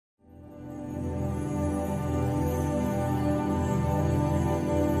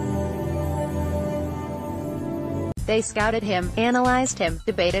They scouted him, analyzed him,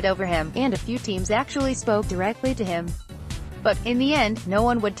 debated over him, and a few teams actually spoke directly to him. But, in the end, no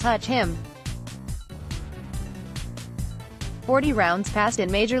one would touch him. 40 rounds passed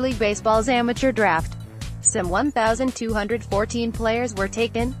in Major League Baseball's amateur draft. Some 1,214 players were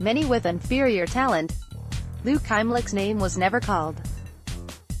taken, many with inferior talent. Luke Heimlich's name was never called.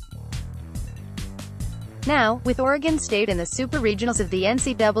 Now, with Oregon State in the Super Regionals of the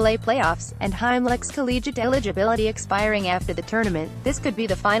NCAA playoffs, and Heimlich's collegiate eligibility expiring after the tournament, this could be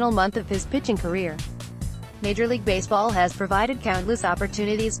the final month of his pitching career. Major League Baseball has provided countless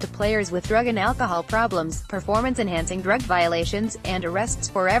opportunities to players with drug and alcohol problems, performance-enhancing drug violations, and arrests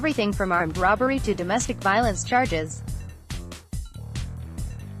for everything from armed robbery to domestic violence charges.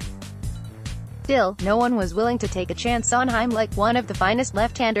 Still, no one was willing to take a chance on Heimlich, one of the finest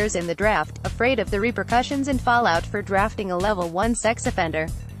left-handers in the draft, afraid of the repercussions and fallout for drafting a level 1 sex offender.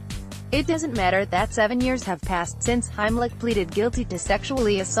 It doesn't matter that 7 years have passed since Heimlich pleaded guilty to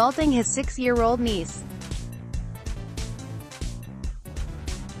sexually assaulting his 6-year-old niece.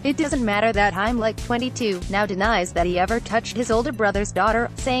 It doesn't matter that Heimlich, 22, now denies that he ever touched his older brother's daughter,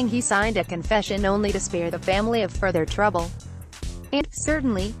 saying he signed a confession only to spare the family of further trouble. And,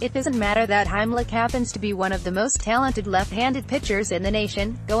 certainly, it doesn't matter that Heimlich happens to be one of the most talented left-handed pitchers in the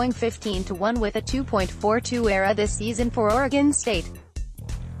nation, going 15-1 with a 2.42 ERA this season for Oregon State.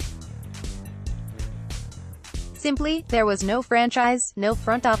 Simply, there was no franchise, no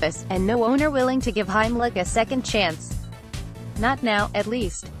front office, and no owner willing to give Heimlich a second chance. Not now, at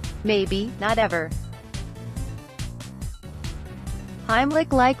least. Maybe, not ever.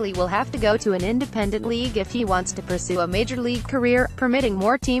 Heimlich likely will have to go to an independent league if he wants to pursue a major league career, permitting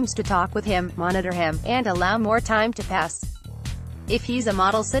more teams to talk with him, monitor him, and allow more time to pass. If he's a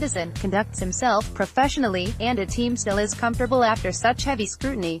model citizen, conducts himself professionally, and a team still is comfortable after such heavy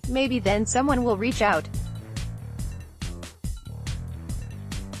scrutiny, maybe then someone will reach out.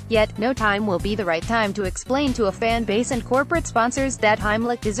 Yet, no time will be the right time to explain to a fan base and corporate sponsors that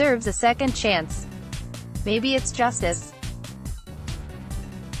Heimlich deserves a second chance. Maybe it's justice.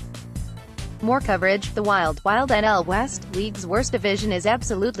 More coverage. The Wild NL West, League's worst division is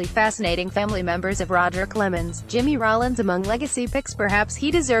absolutely fascinating. Family members of Roger Clemens, Jimmy Rollins among legacy picks. Perhaps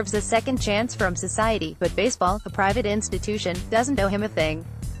he deserves a second chance from society, but baseball, a private institution, doesn't owe him a thing.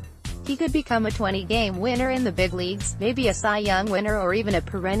 He could become a 20-game winner in the big leagues, maybe a Cy Young winner or even a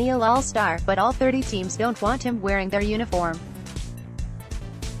perennial all-star, but all 30 teams don't want him wearing their uniform.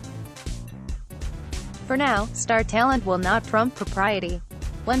 For now, star talent will not trump propriety.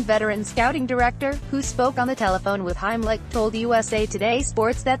 One veteran scouting director, who spoke on the telephone with Heimlich, told USA Today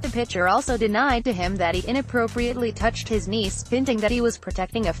Sports that the pitcher also denied to him that he inappropriately touched his niece, hinting that he was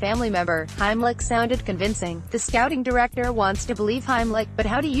protecting a family member. Heimlich sounded convincing. The scouting director wants to believe Heimlich, but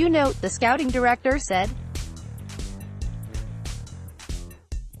how do you know? The scouting director said.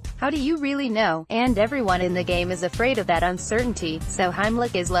 How do you really know? And everyone in the game is afraid of that uncertainty, so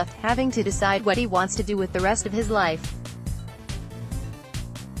Heimlich is left having to decide what he wants to do with the rest of his life.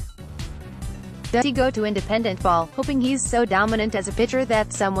 Does he go to independent ball, hoping he's so dominant as a pitcher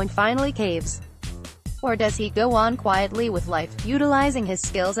that someone finally caves? Or does he go on quietly with life, utilizing his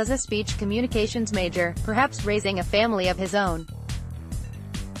skills as a speech communications major, perhaps raising a family of his own?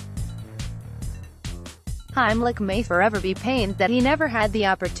 Heimlich may forever be pained that he never had the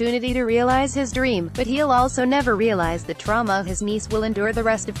opportunity to realize his dream, but he'll also never realize the trauma his niece will endure the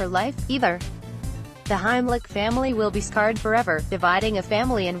rest of her life, either. The Heimlich family will be scarred forever, dividing a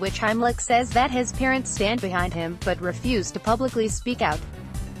family in which Heimlich says that his parents stand behind him, but refuse to publicly speak out.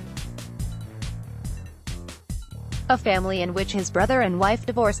 A family in which his brother and wife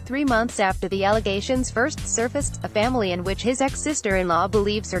divorced 3 months after the allegations first surfaced. A family in which his ex-sister-in-law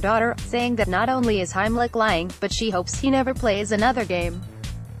believes her daughter, saying that not only is Heimlich lying, but she hopes he never plays another game.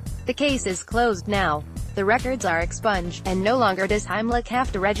 The case is closed now. The records are expunged, and no longer does Heimlich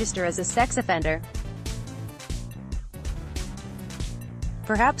have to register as a sex offender.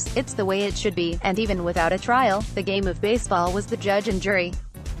 Perhaps it's the way it should be, and even without a trial, the game of baseball was the judge and jury.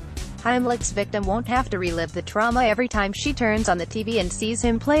 Heimlich's victim won't have to relive the trauma every time she turns on the TV and sees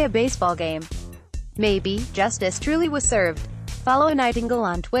him play a baseball game. Maybe justice truly was served. Follow Nightingale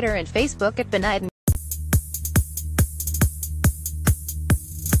on Twitter and Facebook at Beniden.